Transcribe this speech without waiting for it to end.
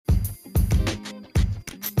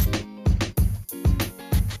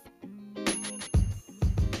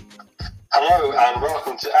Hello and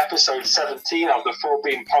welcome to episode 17 of the Full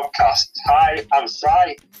Beam Podcast. Hi, I'm Si.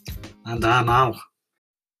 And I'm Al.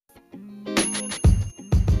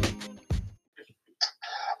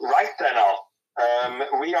 Right then, Al.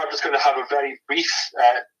 We are just going to have a very brief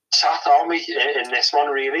chat, aren't we, in this one,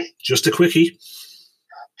 really? Just a quickie.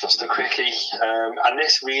 Just a quickie. And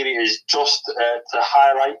this really is just to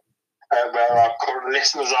highlight where our current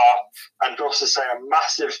listeners are, and just to say a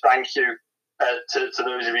massive thank you to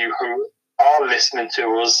those of you who are listening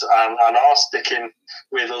to us and are sticking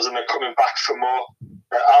with us and are coming back for more.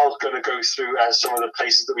 Al's going to go through some of the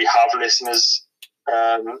places that we have listeners,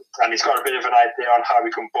 and he's got a bit of an idea on how we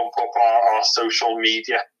can bump up our social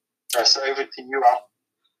media. So over to you, Al.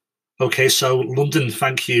 Okay, so London,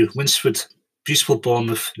 thank you. Winsford, beautiful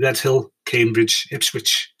Bournemouth, Redhill, Cambridge,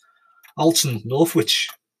 Ipswich, Alton, Northwich,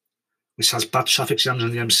 which has bad traffic jams on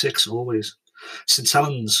the M6 always. St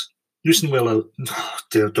Helens, Newton Willow,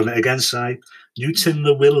 they've done it again, Si. Newton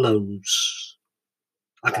the Willows.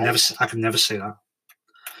 I can never say that.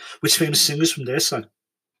 Which famous singer's from there, Si?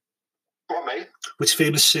 What, mate? Which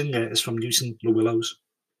famous singer is from Newton the Willows?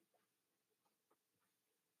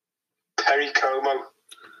 Perry Como.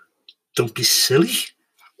 Don't be silly.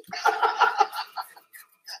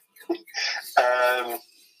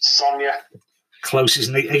 Sonia. Close, is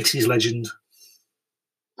an 80s legend.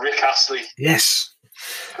 Rick Astley. Yes.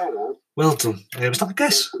 Oh. Well done. Was that a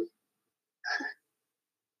guess? Was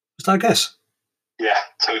that a guess? Yeah,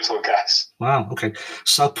 total guess. Wow, okay.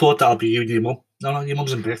 Southport, that'll be you and your mum. No, your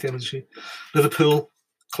mum's in birthday, isn't she? Liverpool,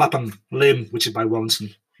 Clapham, Lymm, which is by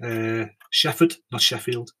Wellington. Shefford, not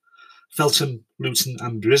Sheffield. Feltham, Luton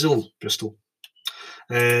and Bristol.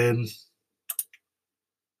 Northern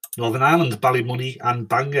Ireland, Ballymoney and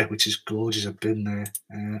Bangor, which is gorgeous. I've been there.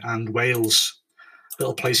 And Wales, a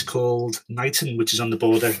little place called Knighton, which is on the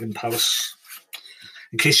border in Paris.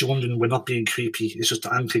 In case you're wondering, we're not being creepy. It's just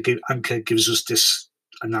that Anchor gives us this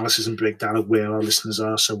analysis and breakdown of where our listeners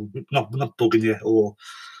are. So we're not bugging you, or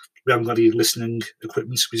we haven't got any listening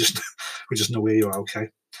equipment. We just know where you are. Okay.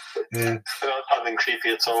 We're not sounding creepy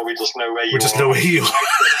at all. We just know where you are. We just know where you are.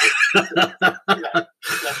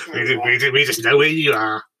 We just know where you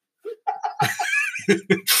are.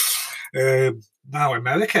 Now,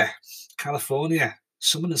 America, California,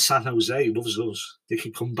 someone in San Jose loves us. They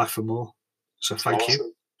keep coming back for more. So thank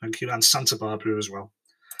you. And Santa Barbara as well.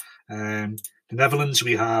 The Netherlands,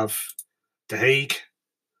 we have The Hague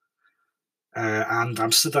and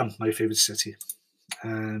Amsterdam, my favourite city.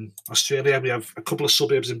 Australia, we have a couple of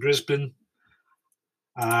suburbs in Brisbane.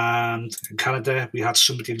 And in Canada, we had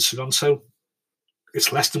somebody in Toronto.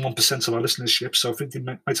 It's less than 1% of our listenership, so I think they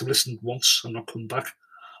might have listened once and not come back.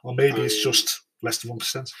 Or maybe it's just less than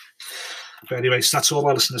 1%. But anyway, so that's all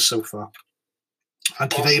our listeners so far.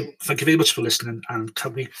 Thank you very much for listening. And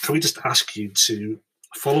can we just ask you to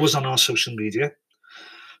follow us on our social media?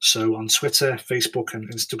 So on Twitter, Facebook, and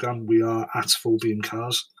Instagram, we are at Full Beam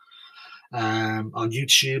Cars. On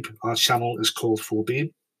YouTube, our channel is called Full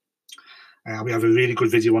Beam. We have a really good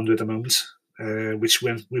video on there at the moment, which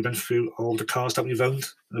we went through all the cars that we've owned.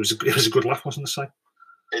 It was a good laugh, wasn't it, Si?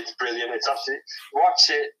 It's brilliant. It's absolutely. Watch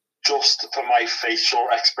it just for my facial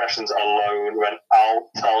expressions alone when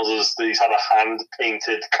Al tells us that he's had a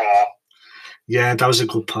hand-painted car. Yeah, that was a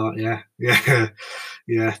good part. Yeah,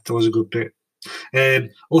 that was a good bit.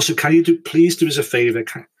 Also, can you please do us a favour?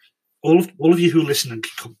 All of you who listen and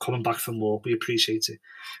keep coming back for more, we appreciate it.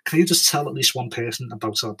 Can you just tell at least one person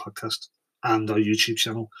about our podcast and our YouTube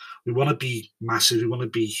channel? We want to be massive. We want to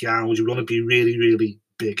be huge. We want to be really, really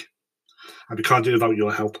big. And we can't do it without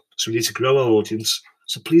your help. So we need to grow our audience.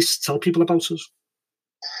 So please tell people about us.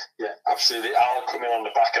 Yeah, absolutely. Al coming on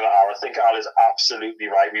the back of that hour. I think Al is absolutely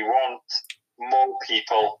right. We want more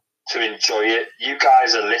people to enjoy it. You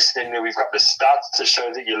guys are listening. We've got the stats to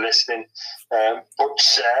show that you're listening. But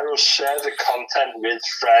share the content with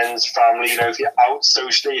friends, family. If you're out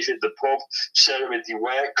socially, if you're at the pub, share it with your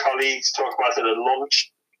work colleagues. Talk about it at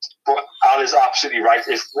lunch. But Al is absolutely right.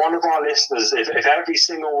 If one of our listeners, if every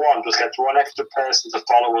single one just gets one extra person to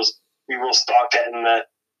follow us, we will start getting there.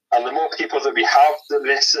 And the more people that we have that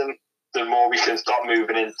listen, the more we can start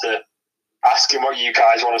moving into asking what you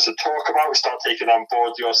guys want us to talk about. We start taking on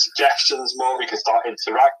board your suggestions more. We can start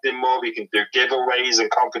interacting more. We can do giveaways and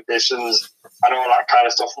competitions and all that kind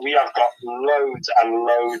of stuff. We have got loads and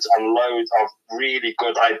loads and loads of really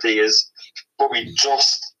good ideas, but we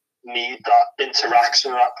just need that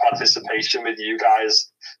interaction, that participation with you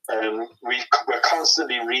guys. We're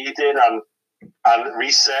constantly reading and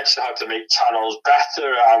researching how to make channels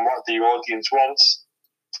better and what the audience wants.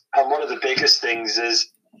 And one of the biggest things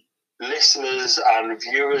is listeners and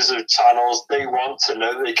viewers of channels, they want to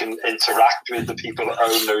know they can interact with the people that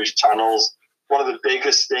own those channels. One of the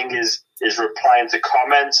biggest things is replying to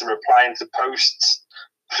comments and replying to posts.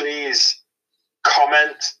 Please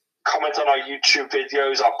comment on our YouTube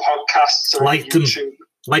videos, our podcasts, or like YouTube. Them.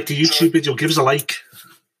 Like the YouTube video, give us a like.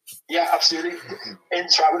 Yeah, absolutely.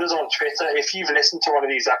 Interact with us on Twitter. If you've listened to one of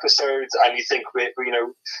these episodes and you think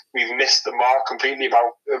we've missed the mark completely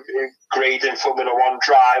about grading Formula One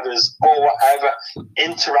drivers or whatever,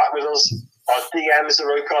 interact with us. Our DMs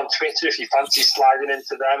are open on Twitter if you fancy sliding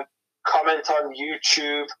into them. Comment on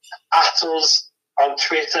YouTube, at us on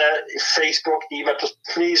Twitter, Facebook, email us.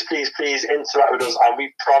 Please interact with us, and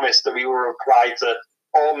we promise that we will reply to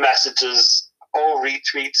all messages, all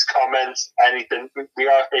retweets, comments, anything. We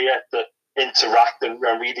are here to interact and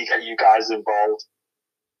really get you guys involved.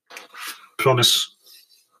 Promise.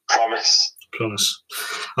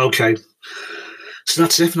 Okay. So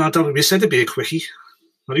that's it for now, Darren. We said it'd be a quickie.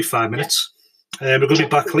 Only 5 minutes. We're going to be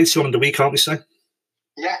back later on in the week, aren't we, Si?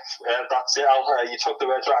 Yeah, that's it. You took the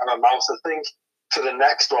words right out of my mouth. I think for the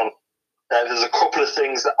next one, there's a couple of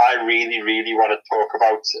things that I really, really want to talk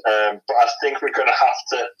about. But I think we're going to have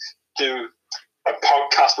to do a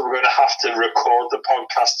podcast, but we're going to have to record the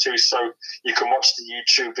podcast too, so you can watch the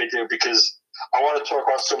YouTube video, because I want to talk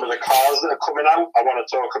about some of the cars that are coming out. I want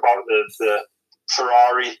to talk about the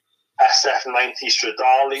Ferrari SF90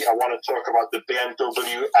 Stradale. I want to talk about the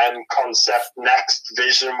BMW M Concept Next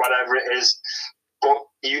Vision, whatever it is. But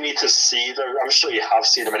you need to see those. I'm sure you have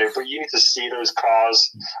seen them anyway, but you need to see those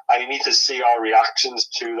cars, and you need to see our reactions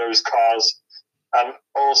to those cars. And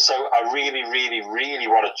also, I really, really, really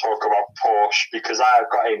want to talk about Porsche, because I have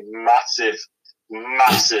got a massive,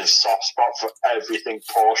 massive soft spot for everything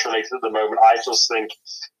Porsche related at the moment. I just think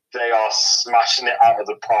they are smashing it out of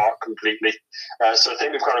the park completely. So I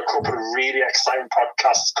think we've got a couple of really exciting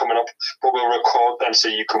podcasts coming up, but we'll record them so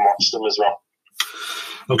you can watch them as well.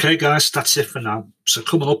 Okay, guys, that's it for now. So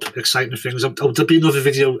coming up, exciting things. There'll be another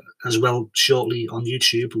video as well shortly on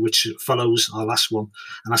YouTube, which follows our last one,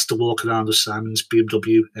 and that's the walk around of Simon's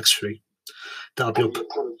BMW X3. That'll be up. I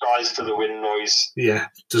apologise for the wind noise. Yeah,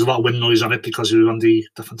 there's a lot of wind noise on it because we're on the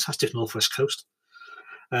fantastic northwest coast.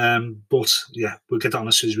 But yeah, we'll get that on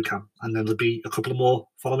as soon as we can, and then there'll be a couple more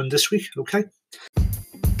following this week. Okay.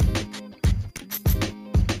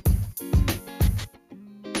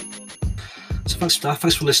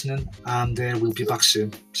 Thanks for listening, and we'll be back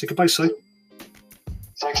soon. Say goodbye, Si.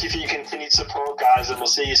 Thank you for your continued support, guys, and we'll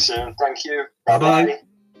see you soon. Thank you. Bye-bye.